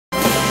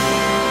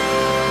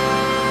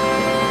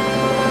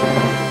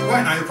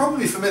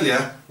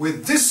familiar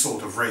with this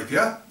sort of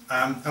rapier,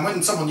 and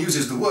when someone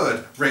uses the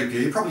word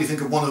rapier, you probably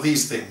think of one of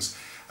these things.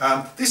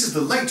 This is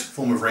the late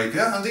form of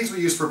rapier, and these were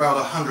used for about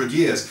 100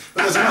 years.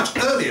 But there's a much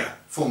earlier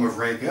form of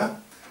rapier,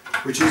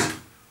 which is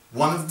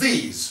one of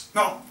these.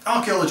 Now,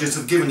 archaeologists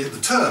have given it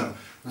the term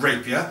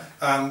rapier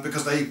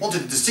because they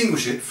wanted to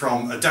distinguish it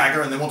from a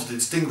dagger, and they wanted to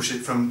distinguish it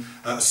from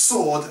a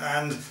sword,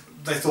 and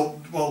they thought,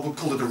 well, we'll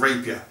call it a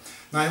rapier.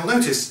 Now, you'll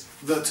notice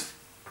that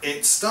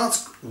it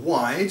starts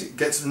wide,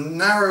 gets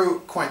narrow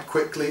quite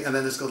quickly, and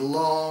then it's got a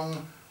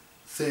long,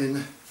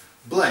 thin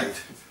blade.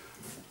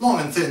 Long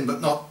and thin, but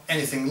not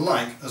anything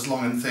like as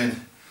long and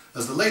thin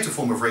as the later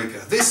form of rapier.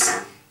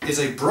 This is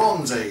a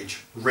Bronze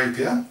Age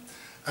rapier,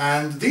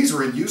 and these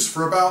were in use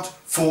for about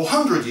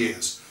 400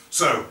 years.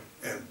 So,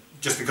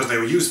 just because they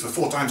were used for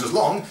 4 times as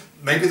long,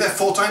 maybe they're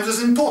 4 times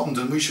as important,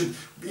 and we should,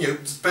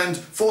 spend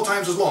 4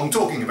 times as long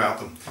talking about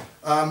them.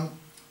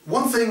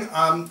 One thing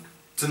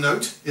to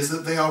note is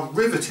that they are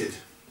riveted.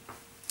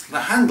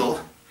 The handle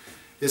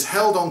is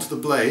held onto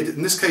the blade,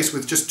 in this case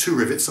with just 2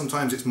 rivets,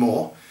 sometimes it's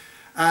more,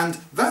 and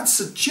that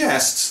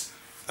suggests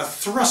a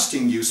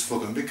thrusting use for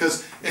them,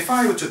 because if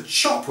I were to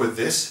chop with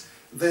this,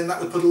 then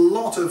that would put a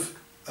lot of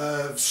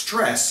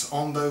stress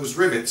on those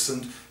rivets,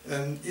 and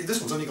this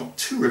one's only got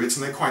 2 rivets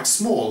and they're quite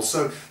small,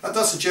 so that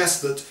does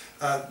suggest that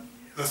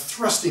the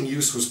thrusting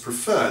use was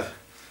preferred.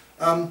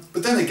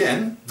 But then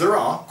again, there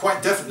are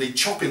quite definitely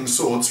chopping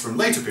swords from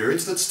later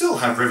periods that still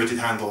have riveted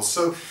handles,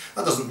 so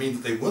that doesn't mean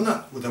that they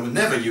were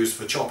never used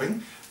for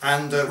chopping.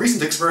 And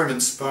recent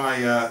experiments by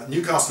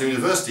Newcastle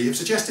University have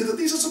suggested that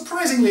these are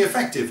surprisingly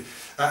effective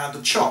at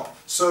the chop,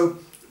 so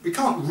we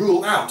can't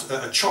rule out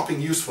a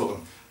chopping use for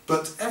them.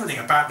 But everything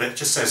about it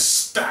just says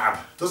stab,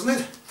 doesn't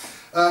it?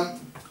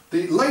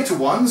 The later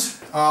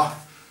ones are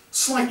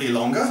slightly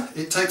longer.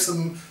 It takes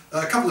them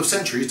a couple of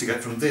centuries to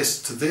get from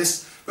this to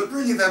this, but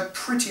really they're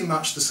pretty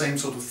much the same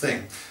sort of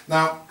thing.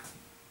 Now,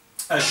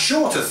 a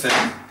shorter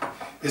thing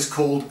is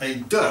called a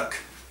dirk.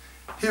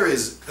 Here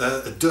is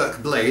a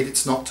dirk blade.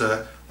 It's not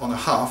on a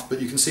haft,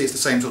 but you can see it's the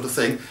same sort of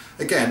thing.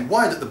 Again,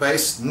 wide at the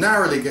base,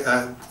 narrowly,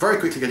 very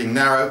quickly getting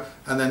narrow,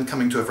 and then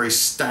coming to a very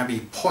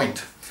stabby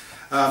point.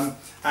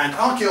 And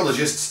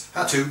archaeologists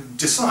had to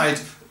decide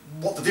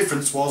what the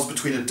difference was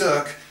between a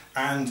dirk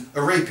and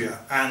a rapier,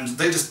 and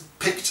they just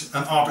picked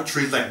an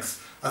arbitrary length.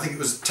 I think it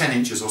was 10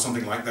 inches or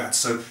something like that.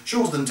 So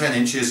shorter than 10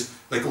 inches,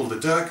 they called it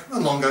a dirk,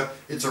 and longer,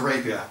 it's a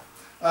rapier.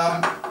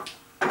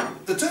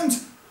 The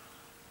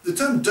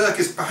term dirk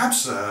is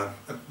perhaps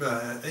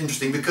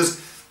interesting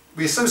because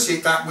we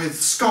associate that with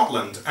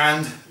Scotland,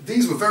 and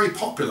these were very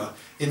popular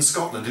in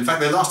Scotland. In fact,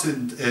 they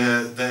lasted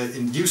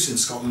in use in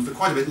Scotland for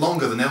quite a bit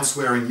longer than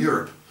elsewhere in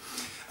Europe.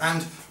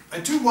 And I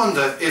do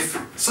wonder if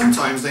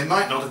sometimes they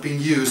might not have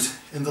been used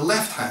in the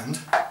left hand,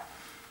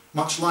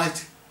 much like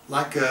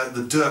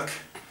the dirk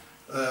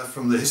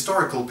from the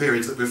historical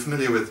periods that we're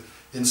familiar with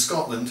in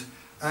Scotland,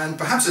 and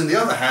perhaps in the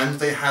other hand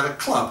they had a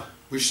club,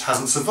 which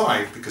hasn't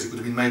survived because it would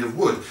have been made of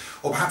wood,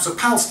 or perhaps a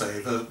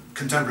palstave, a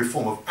contemporary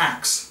form of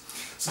axe.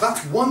 So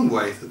that's one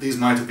way that these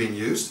might have been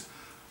used.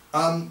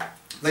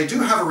 They do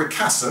have a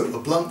ricasso, a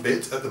blunt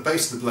bit, at the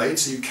base of the blade,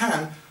 so you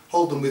can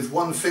hold them with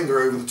one finger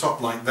over the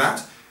top like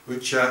that,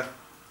 which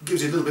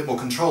gives you a little bit more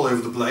control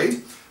over the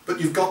blade, but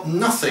you've got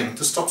nothing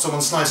to stop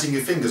someone slicing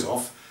your fingers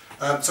off,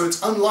 so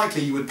it's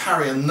unlikely you would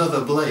parry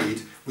another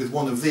blade with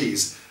one of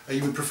these.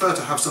 You would prefer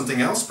to have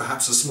something else,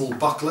 perhaps a small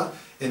buckler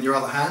in your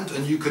other hand,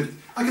 and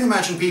I can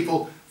imagine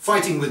people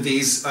fighting with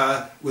these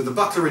with the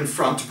buckler in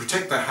front to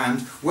protect their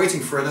hand,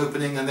 waiting for an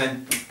opening and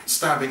then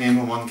stabbing in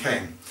when one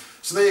came.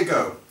 So there you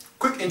go,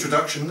 quick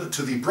introduction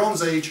to the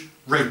Bronze Age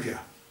rapier.